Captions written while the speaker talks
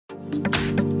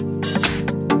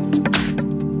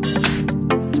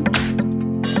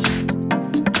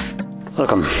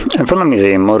Welcome, in front of me is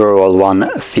a Motorola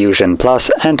One Fusion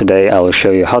Plus, and today I'll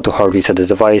show you how to hard reset the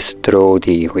device through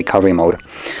the recovery mode.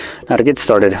 Now to get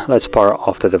started, let's power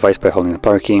off the device by holding the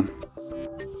power key.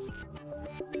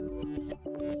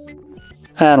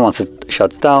 And once it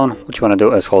shuts down, what you want to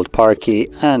do is hold power key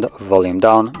and volume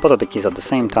down, both of the keys at the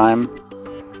same time.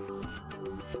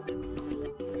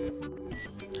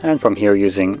 And from here,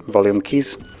 using volume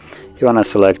keys, you want to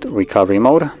select recovery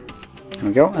mode. There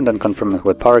we go, and then confirm it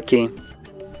with power key.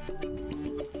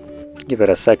 Give it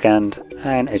a second,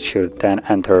 and it should then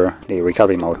enter the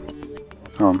recovery mode.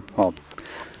 Well,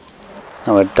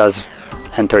 now it does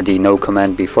enter the no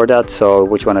command before that, so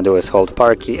what you want to do is hold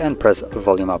power key and press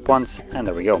volume up once, and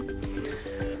there we go.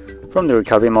 From the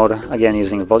recovery mode, again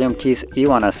using volume keys, you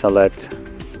want to select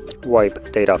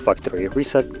wipe data factory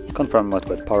reset, confirm it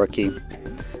with power key,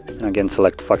 and again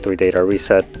select factory data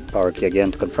reset, power key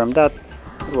again to confirm that.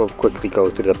 We'll quickly go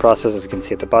through the process. As you can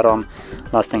see at the bottom,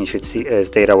 last thing you should see is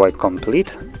data wipe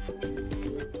complete.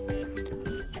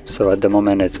 So at the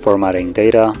moment it's formatting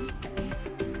data.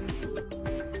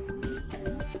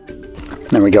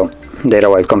 There we go, data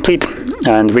wipe complete,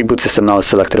 and reboot system now is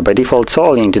selected by default, so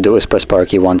all you need to do is press power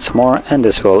key once more, and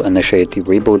this will initiate the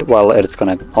reboot, while it's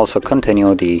going to also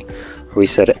continue the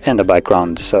reset in the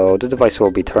background, so the device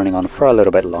will be turning on for a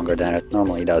little bit longer than it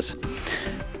normally does.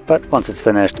 But once it's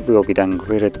finished, we will be then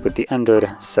greeted with the Android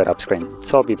setup screen,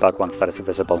 so I'll be back once that is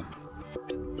visible.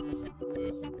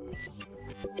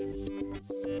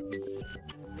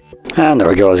 And there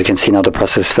we go, as you can see now the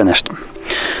process is finished.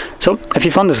 So if you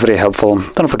found this video helpful,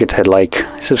 don't forget to hit like,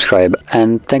 subscribe,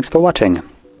 and thanks for watching.